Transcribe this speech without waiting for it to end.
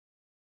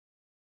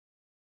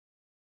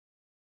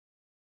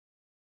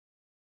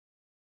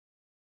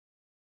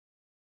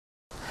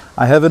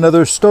I have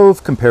another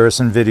stove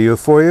comparison video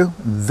for you.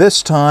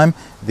 This time,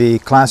 the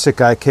classic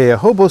Ikea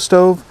Hobo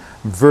Stove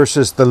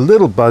versus the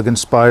Little Bug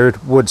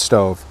inspired wood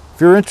stove.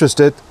 If you're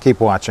interested, keep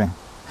watching.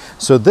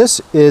 So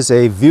this is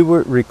a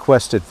viewer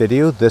requested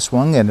video, this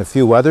one and a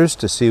few others,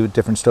 to see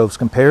different stoves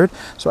compared.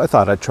 So I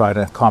thought I'd try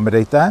to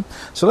accommodate that.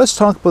 So let's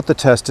talk about the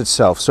test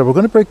itself. So we're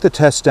going to break the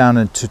test down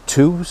into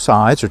two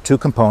sides or two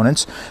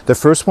components. The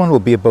first one will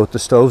be about the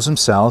stoves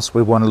themselves.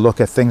 We want to look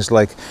at things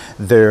like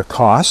their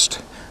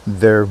cost,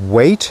 their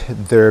weight,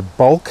 their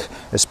bulk,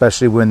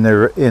 especially when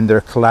they're in their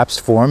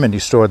collapsed form and you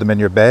store them in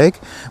your bag.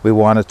 We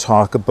want to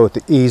talk about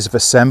the ease of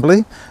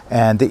assembly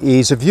and the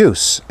ease of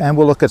use, and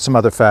we'll look at some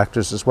other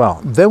factors as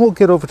well. Then we'll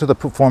get over to the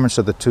performance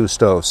of the two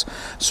stoves.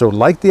 So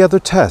like the other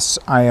tests,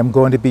 I am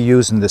going to be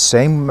using the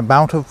same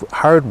amount of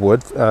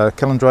hardwood,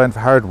 kiln dried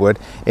hardwood,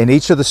 in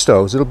each of the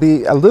stoves. It'll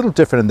be a little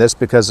different in this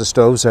because the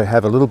stoves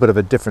have a little bit of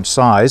a different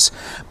size,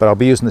 but I'll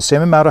be using the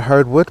same amount of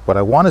hardwood. What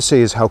I want to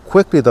see is how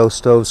quickly those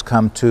stoves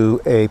come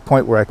to a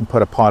point where I can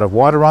put a pot of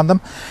water on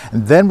them.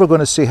 And then we're going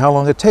to see how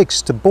long it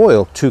takes to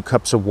boil 2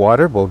 cups of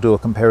water. We'll do a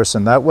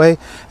comparison that way.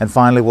 And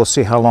finally, we'll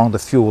see how long the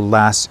fuel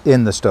lasts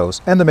in the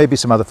stoves. And there may be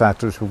some other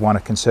factors we want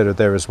to consider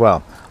there as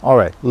well. All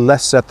right,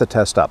 let's set the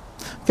test up.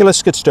 Okay,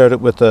 let's get started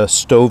with the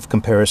stove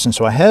comparison.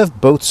 So I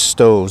have both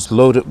stoves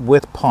loaded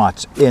with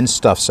pots in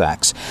stuff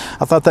sacks.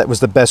 I thought that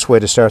was the best way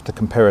to start the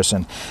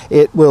comparison.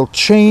 It will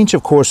change,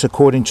 of course,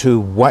 according to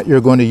what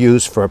you're going to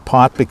use for a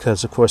pot,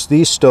 because, of course,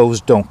 these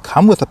stoves don't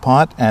come with a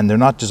pot and they're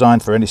not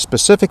designed for any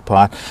specific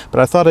pot.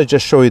 But I thought I'd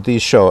just show you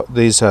these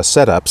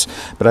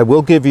setups. But I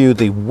will give you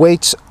the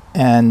weights,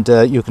 and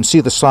you can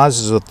see the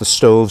sizes of the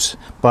stoves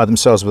by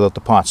themselves without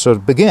the pot. So to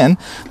begin,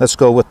 let's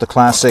go with the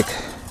classic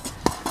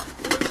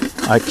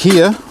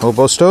Ikea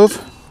Hobo Stove.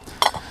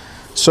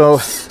 So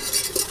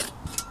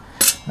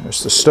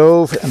there's the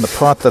stove and the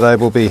pot that I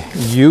will be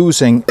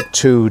using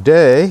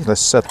today. Let's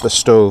set the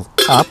stove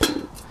up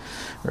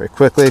very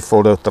quickly,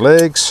 fold out the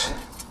legs,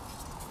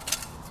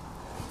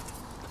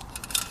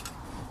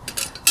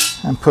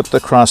 and put the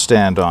cross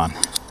stand on.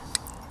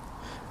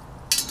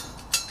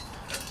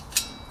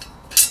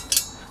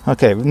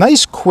 Okay,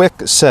 nice quick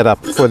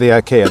setup for the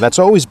Ikea. That's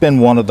always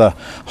been one of the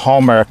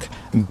hallmark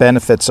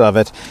benefits of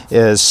it,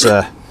 is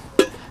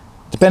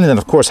depending on,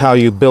 of course, how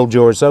you build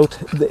yours out,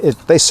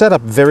 they set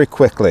up very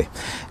quickly,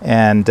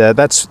 and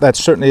that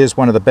certainly is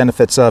one of the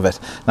benefits of it.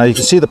 Now you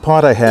can see the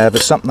pot I have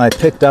is something I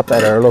picked up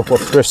at our local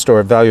thrift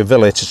store, Value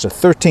Village. It's a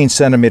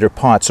 13-centimeter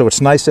pot, so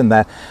it's nice in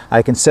that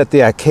I can set the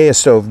Ikea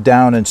stove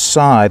down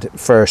inside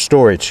for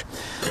storage.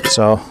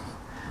 So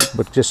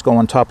would just go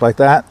on top like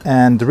that.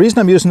 And the reason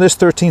I'm using this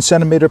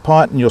 13-centimeter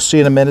pot, and you'll see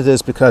in a minute,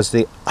 is because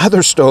the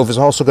other stove is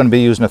also going to be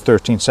using a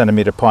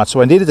 13-centimeter pot. So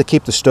I needed to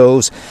keep the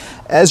stoves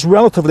as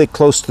relatively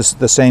close to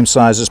the same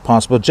size as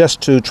possible,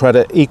 just to try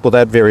to equal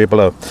that variable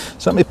out.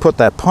 So let me put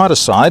that pot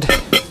aside,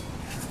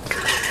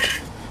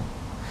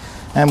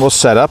 and we'll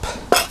set up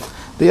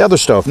the other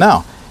stove.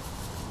 Now,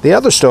 the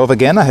other stove,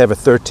 again, I have a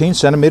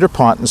 13-centimeter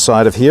pot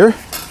inside of here,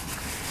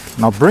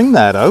 and I'll bring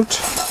that out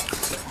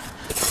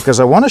because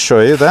I want to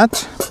show you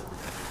that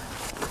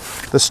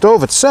the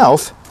stove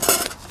itself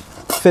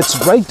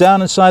fits right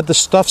down inside the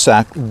stuff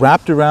sack,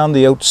 wrapped around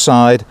the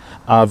outside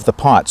of the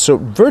pot. So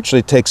it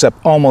virtually takes up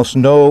almost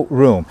no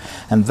room.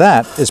 And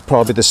that is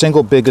probably the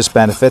single biggest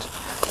benefit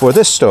for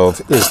this stove,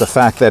 is the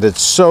fact that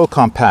it's so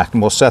compact.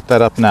 And we'll set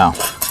that up now.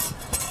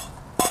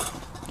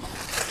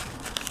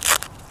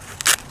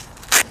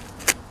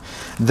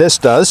 This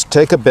does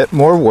take a bit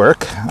more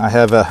work. I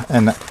have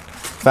in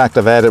fact,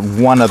 I've added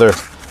one other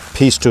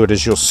piece to it,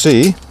 as you'll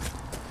see.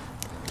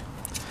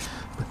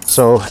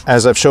 So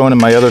as I've shown in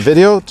my other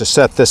video, to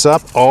set this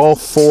up, all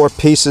 4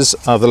 pieces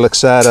of the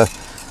Lixada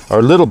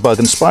or Little Bug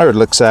inspired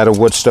Lixada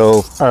wood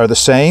stove are the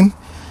same.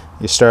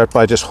 You start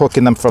by just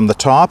hooking them from the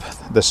top.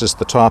 This is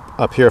the top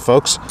up here,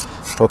 folks.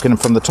 Hooking them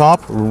from the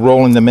top,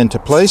 rolling them into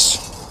place.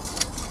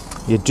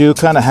 You do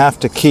kind of have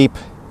to keep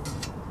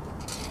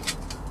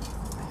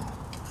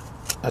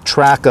a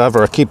track of,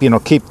 or keep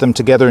them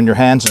together in your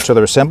hands until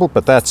they're assembled,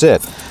 but that's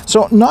it.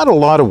 So not a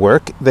lot of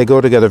work. They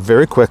go together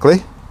very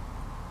quickly.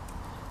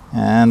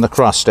 And the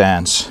cross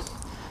stands.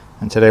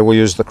 And today we'll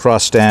use the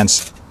cross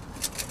stands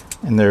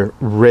in their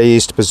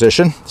raised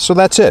position. So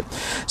that's it.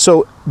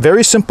 So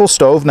very simple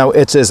stove. Now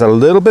it is a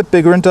little bit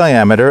bigger in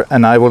diameter,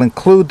 and I will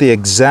include the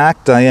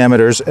exact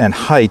diameters and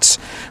heights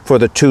for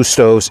the two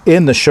stoves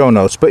in the show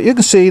notes. But you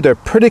can see they're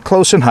pretty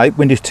close in height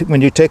when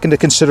you take into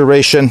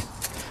consideration,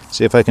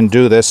 see if I can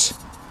do this,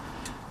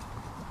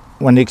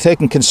 when you take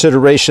in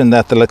consideration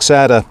that the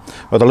Lixada,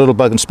 or the Little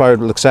Bug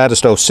inspired Lixada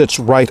stove, sits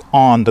right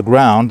on the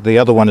ground. The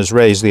other one is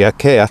raised, the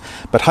Ikea.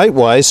 But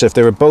height-wise, if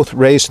they were both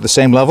raised to the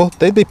same level,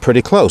 they'd be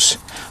pretty close.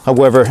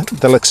 However,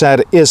 the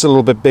Lixada is a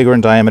little bit bigger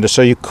in diameter,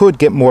 so you could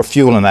get more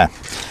fuel in that.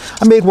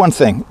 I made one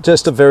thing,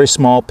 just a very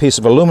small piece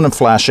of aluminum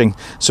flashing,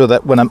 so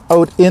that when I'm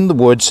out in the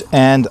woods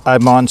and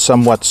I'm on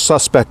somewhat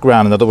suspect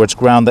ground, in other words,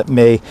 ground that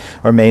may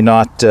or may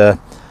not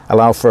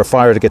allow for a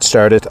fire to get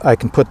started, I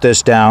can put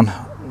this down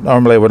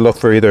Normally I would look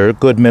for either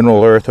good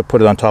mineral earth or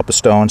put it on top of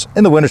stones.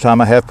 In the wintertime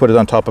I have put it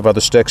on top of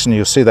other sticks, and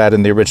you'll see that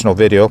in the original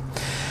video.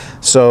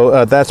 So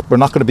we're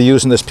not going to be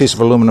using this piece of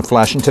aluminum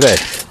flashing today.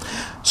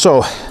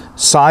 So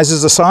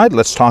sizes aside,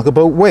 let's talk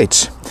about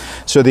weights.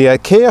 So the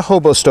Ikea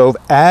Hobo Stove,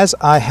 as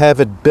I have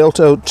it built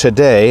out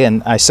today,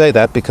 and I say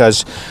that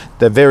because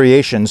the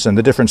variations and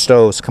the different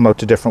stoves come out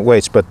to different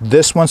weights, but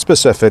this one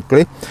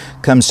specifically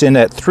comes in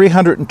at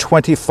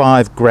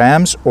 325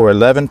 grams or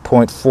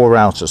 11.4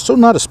 ounces. So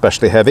not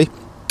especially heavy,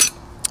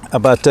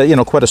 but you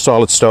know, quite a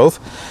solid stove.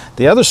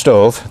 The other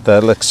stove,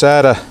 the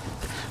Lixada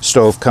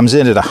stove, comes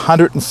in at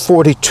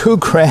 142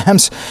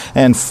 grams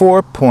and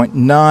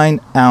 4.9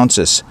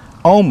 ounces.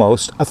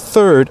 Almost a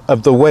third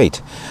of the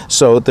weight.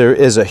 So there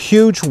is a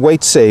huge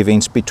weight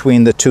savings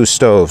between the two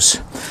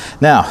stoves.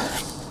 Now,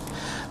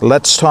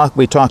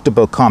 we talked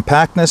about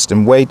compactness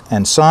and weight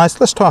and size.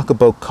 Let's talk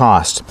about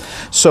cost.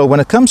 So when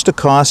it comes to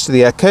cost,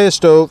 the Ikea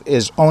stove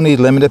is only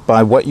limited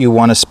by what you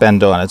want to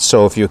spend on it.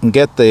 So if you can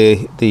get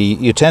the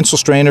utensil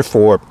strainer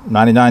for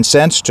 99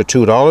 cents to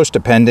 $2,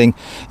 depending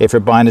if you're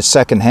buying it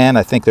secondhand,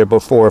 I think they're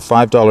about $4 or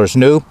 $5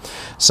 new.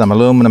 Some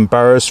aluminum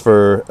bars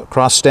for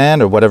cross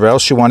stand or whatever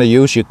else you want to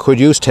use. You could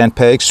use tent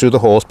pegs through the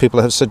holes.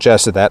 People have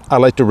suggested that. I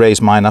like to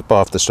raise mine up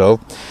off the stove.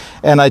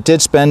 And I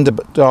did spend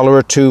 $1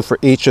 or $2 for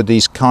each of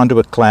these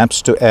conduit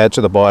clamps to add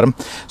to the bottom.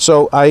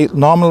 So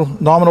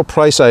nominal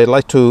price I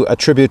like to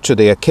attribute to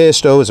the Ikea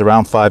stove is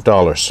around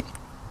 $5.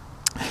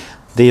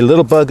 The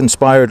Little Bug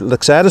inspired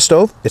Lixada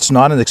stove, it's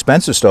not an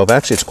expensive stove.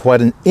 Actually, it's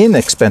quite an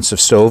inexpensive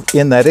stove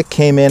in that it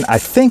came in, I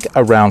think,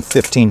 around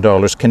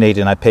 $15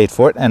 Canadian I paid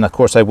for it. And of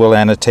course, I will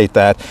annotate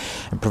that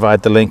and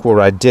provide the link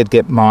where I did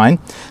get mine.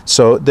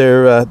 So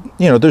there,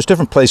 you know, there's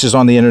different places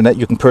on the internet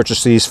you can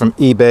purchase these, from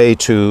eBay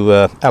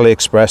to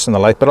AliExpress and the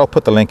like, but I'll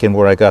put the link in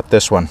where I got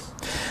this one.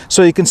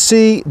 So you can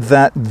see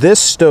that this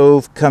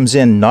stove comes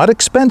in not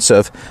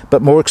expensive,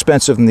 but more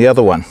expensive than the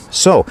other one.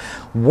 So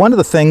one of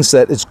the things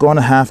that is going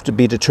to have to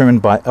be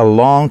determined by a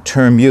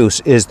long-term use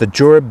is the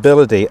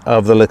durability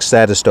of the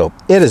Lixada stove.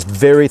 It is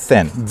very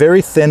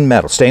thin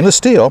metal, stainless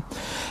steel,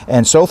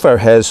 and so far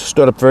has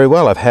stood up very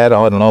well. I've had,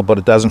 I don't know, about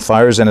a dozen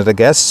fires in it, I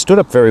guess. Stood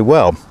up very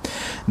well.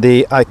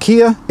 The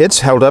Ikea, it's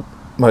held up,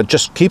 well, it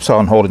just keeps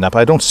on holding up.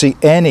 I don't see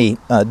any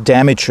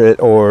damage to it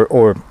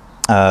or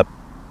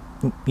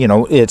you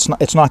know,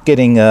 it's not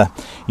getting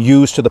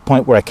used to the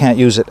point where I can't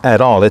use it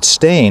at all. It's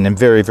staying in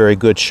very, very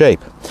good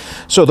shape.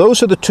 So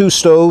those are the two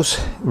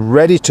stoves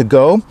ready to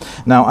go.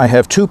 Now I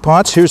have two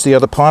pots. Here's the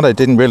other pot I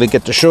didn't really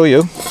get to show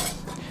you.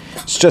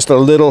 It's just a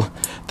little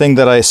thing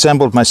that I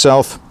assembled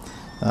myself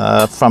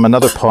from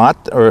another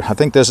pot, or I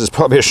think this is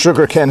probably a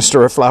sugar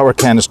canister or a flour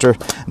canister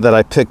that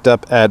I picked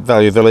up at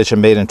Value Village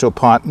and made into a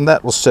pot, and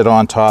that will sit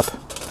on top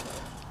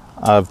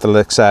of the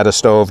Lixada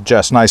stove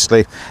just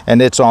nicely.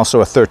 And it's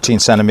also a 13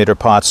 centimeter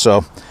pot,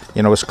 so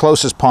you know, as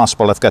close as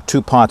possible. I've got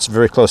two pots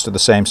very close to the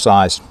same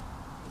size.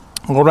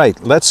 All right,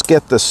 let's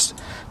get this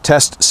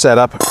test set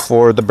up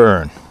for the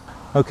burn.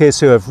 Okay,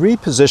 so I've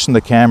repositioned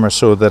the camera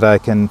so that I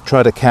can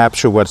try to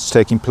capture what's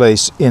taking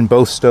place in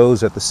both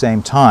stoves at the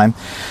same time.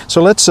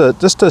 So let's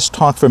just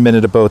talk for a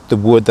minute about the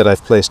wood that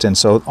I've placed in.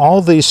 So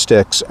all these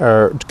sticks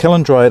are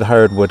kiln-dried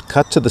hardwood,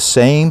 cut to the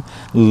same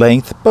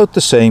length, about the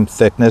same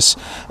thickness,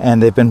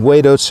 and they've been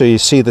weighed out so you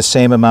see the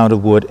same amount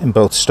of wood in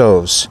both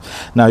stoves.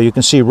 Now you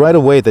can see right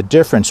away the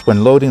difference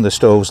when loading the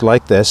stoves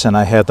like this, and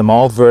I have them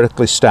all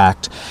vertically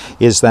stacked,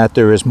 is that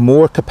there is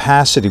more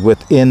capacity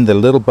within the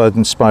Little Bug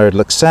inspired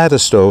Lixada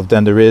stove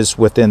than there is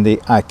within the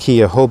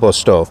Ikea Hobo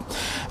Stove.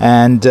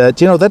 And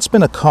you know, that's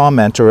been a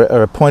comment or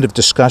a point of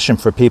discussion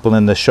for people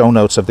in the show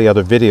notes of the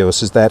other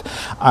videos, is that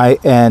I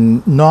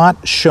am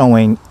not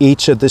showing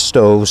each of the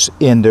stoves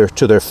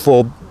to their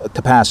full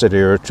capacity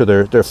or to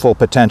their full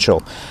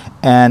potential.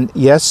 And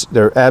yes,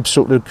 they're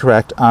absolutely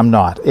correct, I'm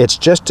not. It's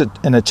just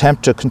an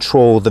attempt to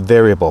control the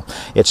variable.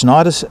 It's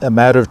not a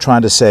matter of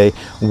trying to say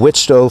which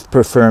stove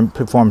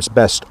performs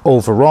best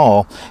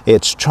overall.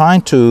 It's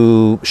trying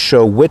to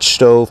show which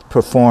stove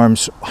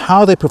performs,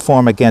 how they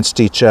perform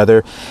against each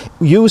other,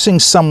 using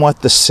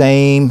somewhat the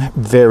same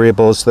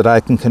variables that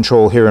I can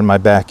control here in my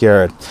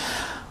backyard.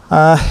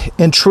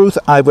 In truth,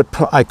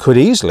 I could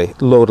easily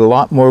load a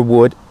lot more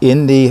wood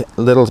in the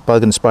Little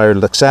Bug inspired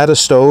Lixada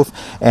stove,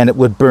 and it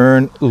would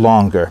burn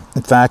longer.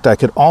 In fact, I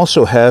could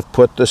also have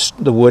put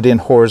the wood in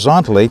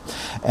horizontally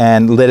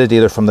and lit it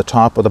either from the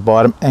top or the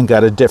bottom and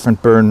got a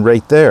different burn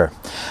rate there.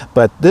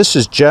 But this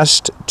is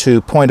just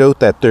to point out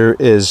that there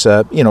is,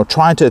 you know,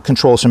 trying to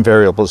control some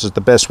variables is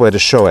the best way to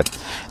show it.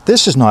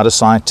 This is not a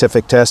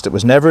scientific test. It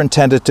was never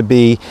intended to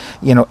be,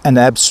 you know, an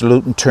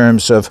absolute in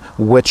terms of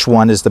which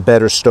one is the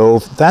better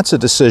stove. That's a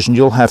decision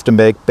you'll have to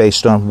make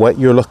based on what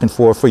you're looking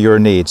for your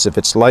needs. If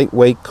it's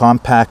lightweight,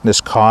 compactness,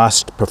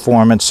 cost,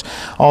 performance,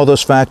 all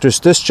those factors,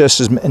 this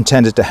just is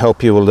intended to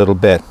help you a little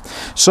bit.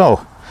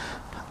 So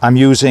I'm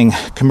using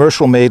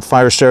commercial made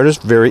fire starters,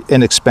 very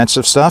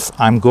inexpensive stuff.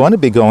 I'm going to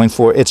be going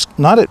for, it's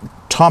not a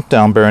top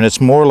down burn,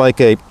 it's more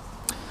like a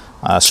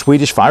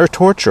Swedish fire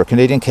torch or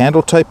Canadian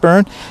candle type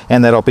burn,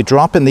 and that I'll be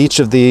dropping each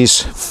of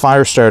these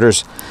fire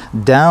starters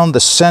down the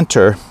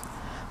center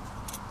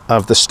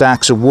of the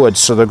stacks of wood,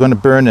 so they're going to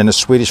burn in a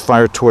Swedish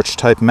fire torch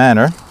type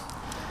manner.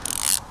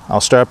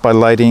 I'll start by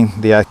lighting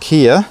the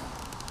Ikea.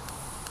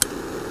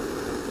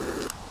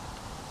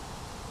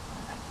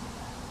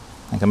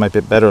 I think I might be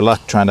better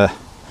luck trying to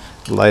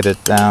light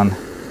it down.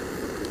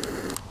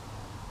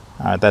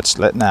 Alright, that's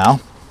lit now.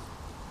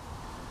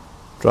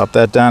 Drop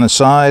that down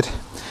inside.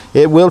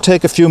 It will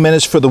take a few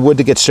minutes for the wood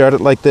to get started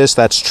like this.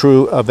 That's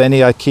true of any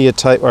Ikea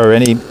type or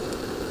any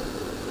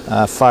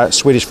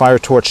Swedish fire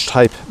torch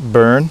type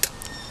burn,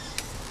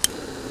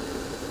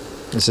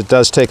 as it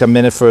does take a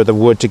minute for the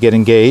wood to get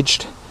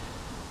engaged.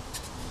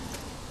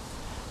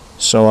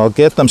 So I'll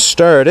get them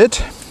started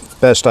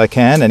best I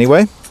can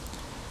anyway,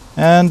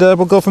 and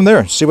we'll go from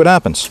there, see what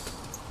happens.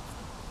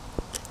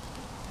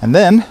 And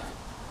then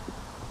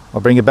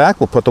I'll bring it back,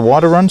 we'll put the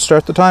water on,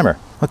 start the timer.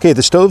 Okay,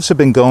 the stoves have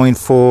been going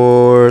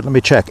for, let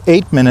me check,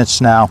 8 minutes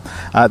now.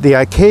 The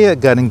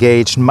Ikea got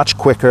engaged much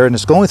quicker and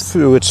is going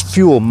through its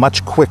fuel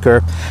much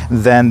quicker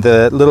than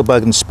the Little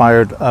Bug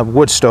inspired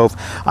wood stove.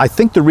 I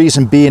think the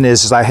reason being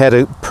is I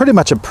had pretty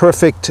much a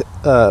perfect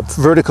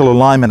vertical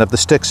alignment of the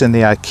sticks in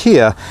the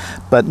Ikea,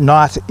 but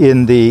not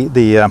in the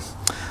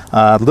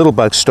Little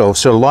Bug stove.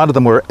 So a lot of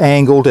them were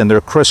angled and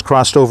they're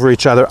crisscrossed over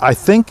each other. I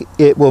think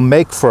it will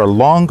make for a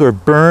longer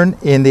burn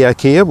in the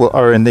Ikea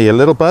or in the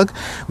Little Bug.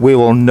 We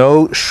will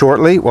know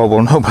shortly. Well,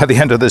 we'll know by the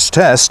end of this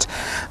test.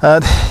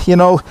 You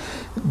know,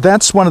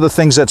 that's one of the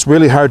things that's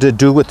really hard to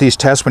do with these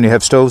tests when you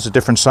have stoves of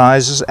different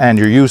sizes and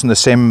you're using the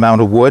same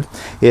amount of wood,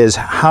 is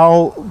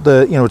how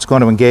it's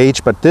going to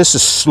engage. But this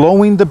is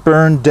slowing the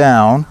burn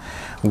down,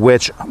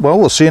 which, well,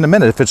 we'll see in a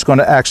minute if it's going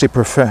to actually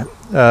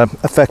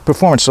affect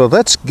performance. So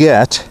let's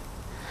get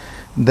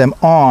them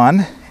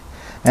on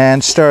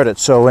and start it.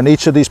 So in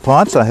each of these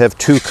pots I have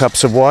 2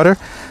 cups of water.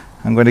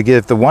 I'm going to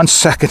give the 1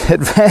 second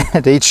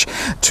advantage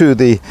to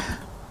the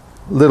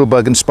Little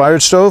Bug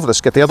inspired stove. Let's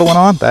get the other one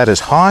on. That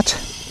is hot,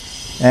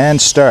 and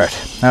start.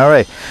 All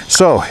right,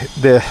 so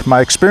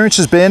my experience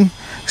has been,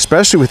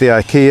 especially with the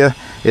Ikea,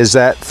 is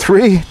that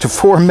 3 to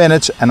 4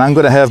 minutes and I'm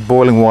going to have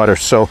boiling water.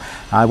 So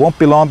I won't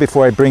be long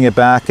before I bring it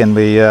back, and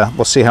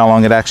we'll see how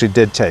long it actually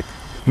did take.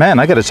 Man,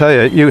 I got to tell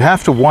you, you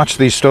have to watch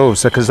these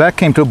stoves, because that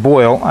came to a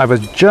boil. I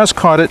was just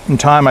caught it in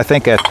time, I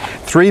think, at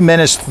 3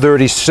 minutes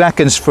 30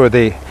 seconds for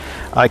the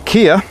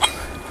Ikea.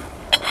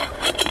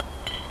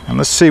 And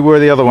let's see where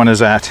the other one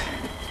is at.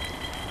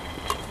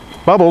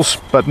 Bubbles,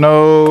 but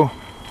no,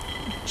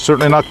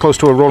 certainly not close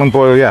to a rolling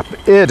boil yet.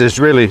 It is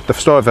really, the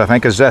stove, I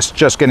think, is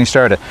just getting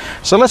started.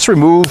 So let's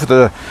remove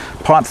the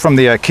pot from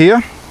the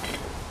Ikea.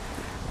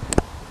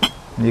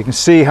 And you can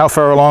see how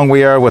far along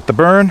we are with the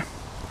burn.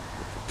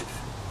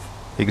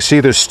 You can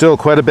see there's still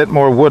quite a bit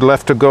more wood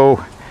left to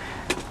go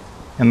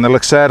in the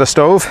Lixada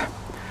stove.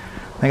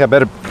 I think I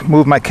better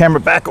move my camera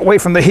back away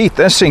from the heat.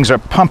 These things are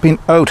pumping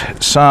out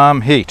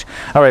some heat.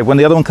 All right, when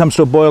the other one comes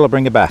to a boil, I'll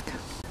bring it back.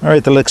 All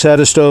right, the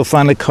Lixada stove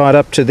finally caught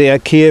up to the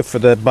Ikea for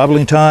the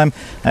bubbling time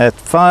at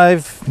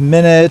 5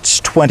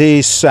 minutes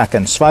 20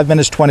 seconds. 5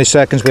 minutes 20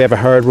 seconds, we have a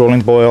hard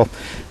rolling boil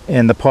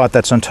in the pot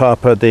that's on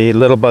top of the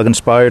Little Bug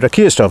inspired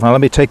Ikea stove. Now let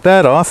me take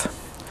that off.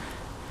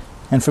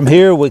 And from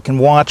here we can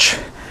watch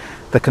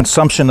the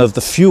consumption of the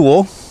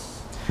fuel,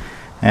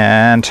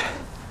 and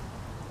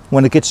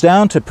when it gets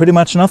down to pretty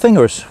much nothing,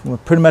 or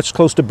pretty much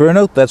close to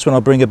burnout, that's when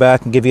I'll bring it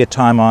back and give you a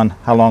time on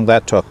how long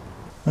that took.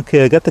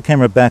 Okay, I got the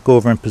camera back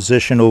over in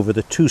position over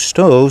the 2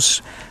 stoves.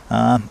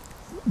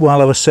 While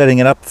I was setting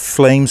it up,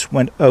 flames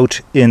went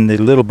out in the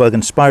Little Bug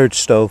inspired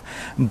stove,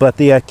 but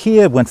the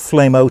Ikea went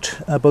flame out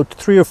about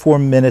 3 or 4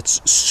 minutes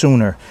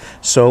sooner.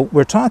 So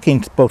we're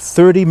talking about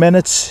 30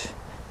 minutes.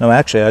 No,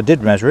 actually, I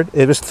did measure it.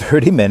 It was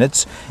 30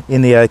 minutes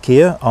in the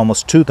Ikea,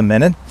 almost to the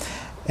minute.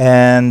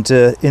 And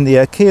in the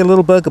Ikea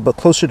Little Bug, about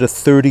closer to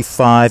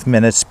 35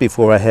 minutes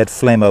before I had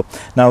flame out.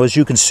 Now, as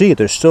you can see,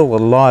 there's still a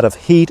lot of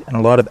heat and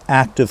a lot of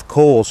active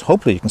coals.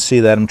 Hopefully you can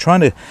see that. I'm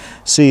trying to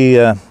see,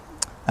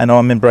 I know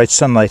I'm in bright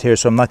sunlight here,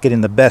 so I'm not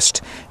getting the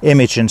best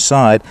image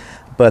inside.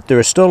 But there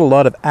are still a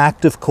lot of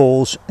active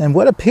coals, and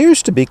what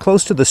appears to be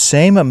close to the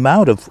same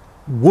amount of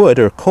wood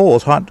or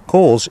coals, hot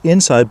coals,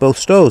 inside both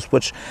stoves,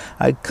 which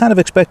I kind of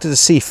expected to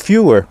see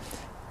fewer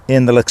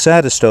in the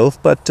Lixada stove,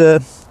 but all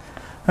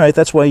right,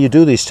 that's why you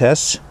do these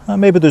tests.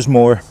 Maybe there's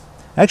more.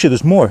 Actually,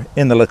 there's more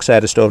in the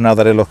Lixada stove now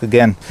that I look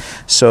again,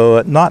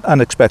 so not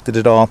unexpected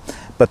at all.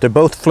 But they're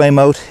both flame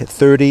out at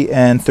 30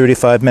 and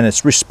 35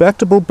 minutes.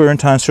 Respectable burn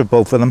times for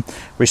both of them,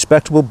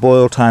 respectable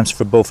boil times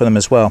for both of them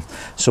as well.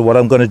 So what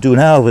I'm going to do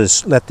now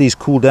is let these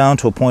cool down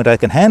to a point I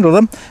can handle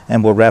them,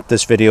 and we'll wrap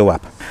this video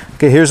up.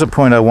 Okay, here's a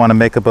point I want to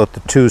make about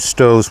the 2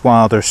 stoves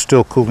while they're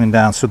still cooling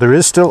down. So there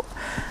is still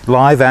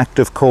live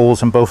active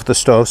coals in both of the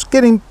stoves,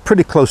 getting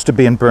pretty close to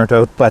being burnt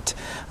out, but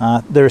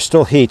there's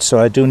still heat, so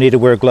I do need to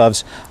wear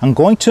gloves. I'm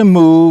going to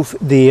move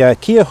the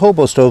Ikea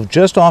Hobo Stove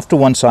just off to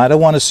one side. I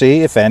want to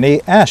see if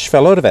any ash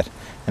fell out of it,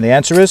 and the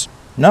answer is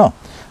no.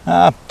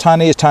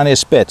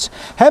 tiniest bits.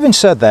 Having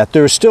said that,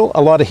 there is still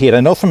a lot of heat. I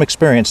know from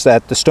experience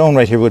that the stone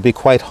right here would be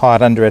quite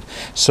hot under it.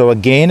 So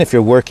again, if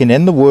you're working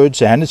in the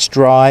woods and it's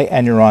dry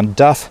and you're on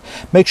duff,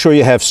 make sure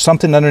you have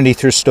something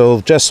underneath your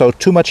stove just so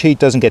too much heat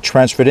doesn't get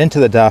transferred into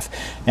the duff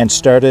and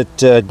start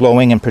it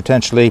glowing and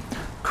potentially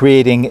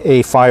creating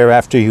a fire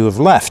after you have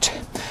left.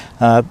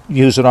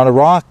 Use it on a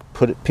rock,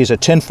 put a piece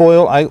of tin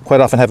foil. I quite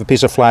often have a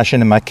piece of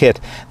flashing in my kit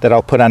that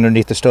I'll put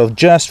underneath the stove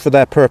just for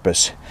that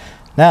purpose.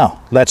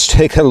 Now, let's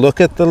take a look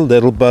at the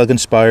Little Bug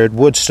inspired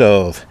wood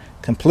stove.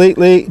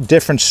 Completely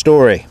different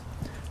story.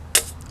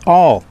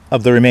 All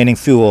of the remaining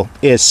fuel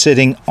is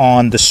sitting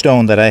on the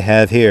stone that I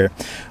have here.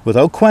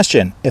 Without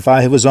question, if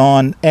I was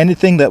on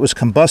anything that was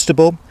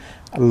combustible,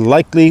 I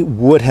likely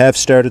would have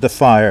started a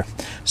fire.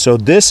 So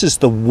this is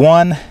the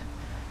one,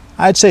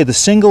 I'd say the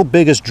single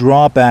biggest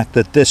drawback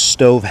that this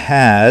stove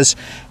has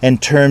in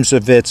terms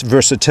of its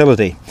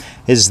versatility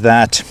is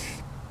that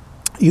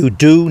you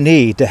do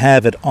need to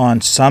have it on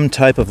some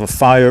type of a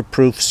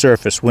fireproof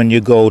surface when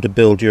you go to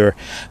build your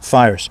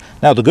fires.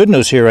 Now the good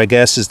news here, I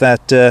guess, is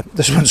that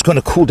this one's going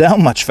to cool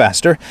down much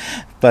faster,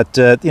 but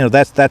you know,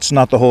 that's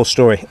not the whole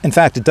story. In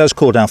fact, it does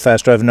cool down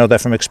faster. I know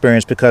that from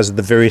experience because of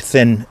the very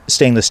thin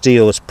stainless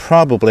steel. It's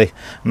probably,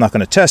 I'm not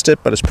going to test it,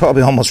 but it's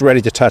probably almost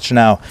ready to touch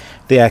now.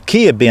 The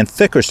Ikea being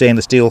thicker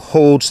stainless steel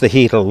holds the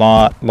heat a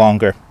lot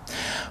longer.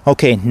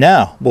 Okay,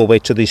 now we'll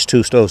wait till these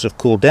two stoves have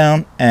cooled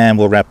down and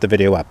we'll wrap the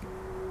video up.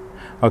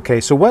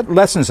 Okay, so what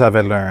lessons have I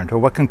learned, or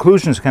what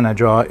conclusions can I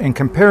draw in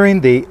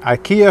comparing the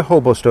Ikea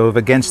Hobo Stove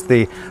against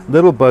the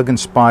Little Bug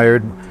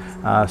inspired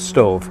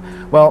stove?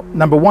 Well,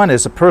 number one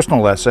is a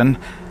personal lesson.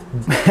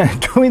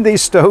 Doing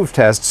these stove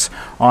tests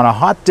on a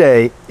hot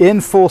day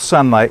in full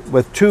sunlight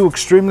with two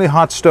extremely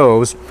hot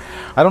stoves,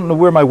 I don't know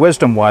where my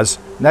wisdom was.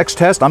 Next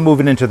test, I'm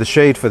moving into the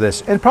shade for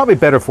this, and probably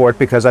better for it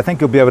because I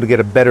think you'll be able to get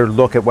a better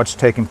look at what's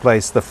taking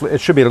place. It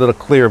should be a little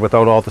clearer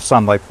without all the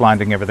sunlight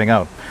blinding everything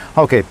out.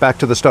 Okay, back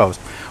to the stoves.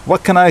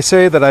 What can I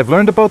say that I've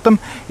learned about them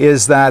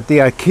is that the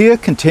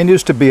Ikea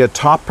continues to be a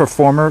top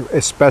performer,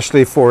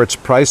 especially for its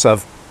price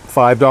of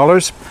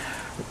 $5.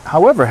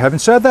 However, having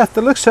said that,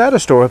 the Lixada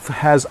stove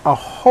has a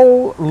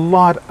whole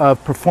lot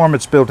of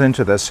performance built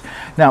into this.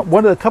 Now,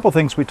 one of the couple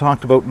things we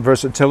talked about in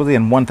versatility,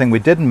 and one thing we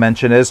didn't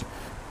mention is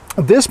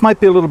this might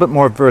be a little bit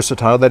more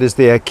versatile, that is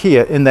the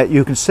Ikea, in that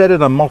you can set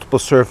it on multiple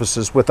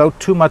surfaces without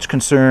too much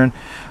concern,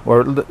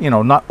 or you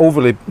know, not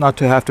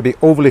to have to be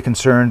overly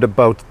concerned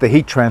about the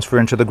heat transfer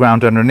into the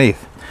ground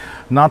underneath.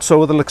 Not so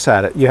with the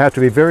Lixada. You have to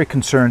be very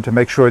concerned to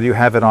make sure that you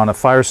have it on a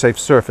fire-safe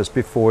surface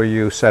before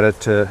you set it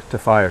to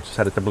fire,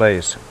 set it to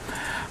blaze.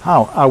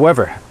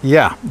 However,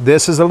 yeah,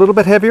 this is a little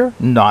bit heavier,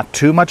 not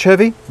too much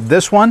heavy.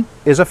 This one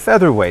is a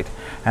featherweight,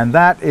 and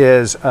that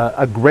is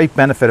a great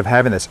benefit of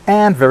having this,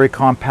 and very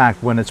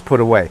compact when it's put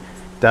away.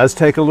 It does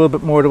take a little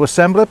bit more to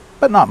assemble it,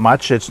 but not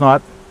much. It's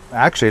not,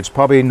 actually, it's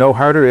probably no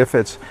harder if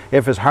it's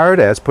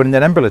hard as putting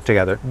that emberlet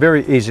together.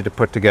 Very easy to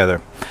put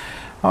together.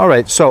 All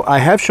right, so I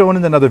have shown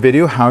in another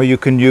video how you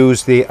can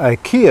use the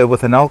Ikea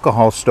with an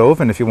alcohol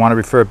stove, and if you want to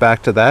refer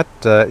back to that,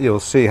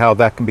 you'll see how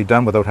that can be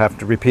done without having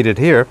to repeat it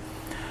here.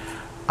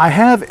 I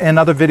have in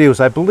other videos,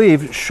 I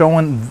believe,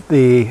 shown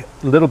the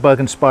Little Bug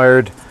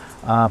inspired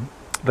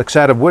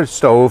Lixada wood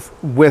stove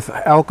with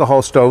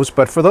alcohol stoves,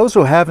 but for those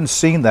who haven't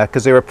seen that,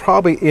 because they were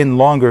probably in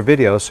longer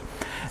videos,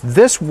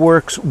 this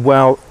works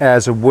well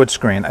as a wood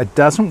screen. It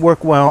doesn't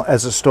work well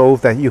as a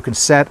stove that you can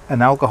set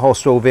an alcohol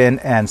stove in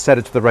and set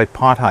it to the right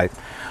pot height.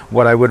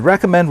 What I would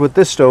recommend with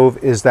this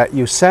stove is that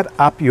you set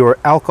up your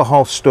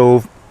alcohol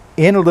stove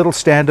in a little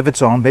stand of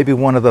its own, maybe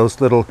one of those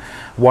little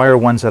wire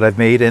ones that I've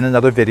made in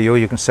another video.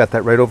 You can set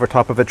that right over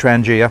top of a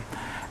Trangia,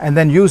 and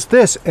then use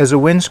this as a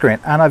windscreen.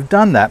 And I've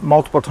done that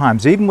multiple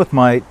times, even with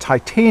my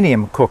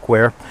titanium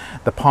cookware,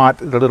 the pot,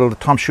 the little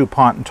Tom Shoot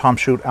pot and Tom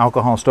Shoot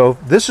alcohol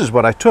stove. This is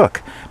what I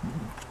took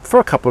for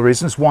a couple of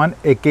reasons. One,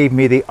 it gave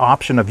me the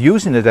option of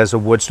using it as a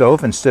wood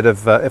stove instead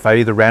of if I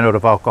either ran out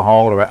of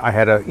alcohol or I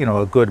had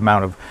a good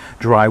amount of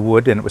dry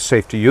wood and it was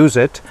safe to use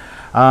it.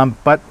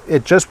 But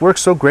it just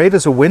works so great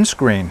as a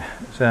windscreen,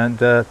 and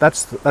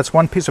that's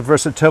one piece of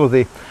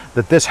versatility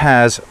that this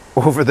has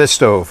over this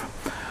stove.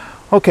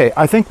 Okay,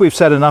 I think we've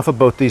said enough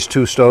about these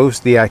two stoves,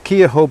 the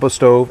Ikea Hobo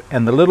Stove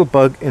and the Little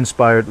Bug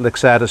inspired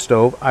Lixada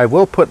stove. I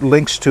will put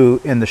links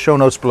in the show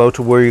notes below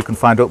to where you can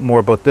find out more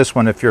about this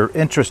one if you're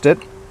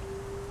interested.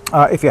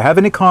 If you have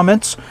any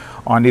comments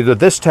on either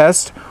this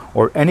test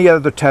or any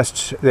other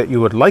tests that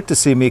you would like to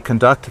see me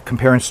conduct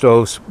comparing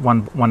stoves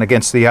one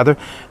against the other,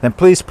 then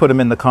please put them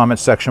in the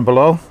comments section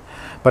below.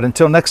 But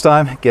until next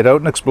time, get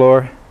out and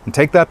explore and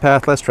take that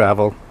path less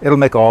traveled. It'll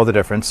make all the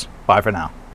difference. Bye for now.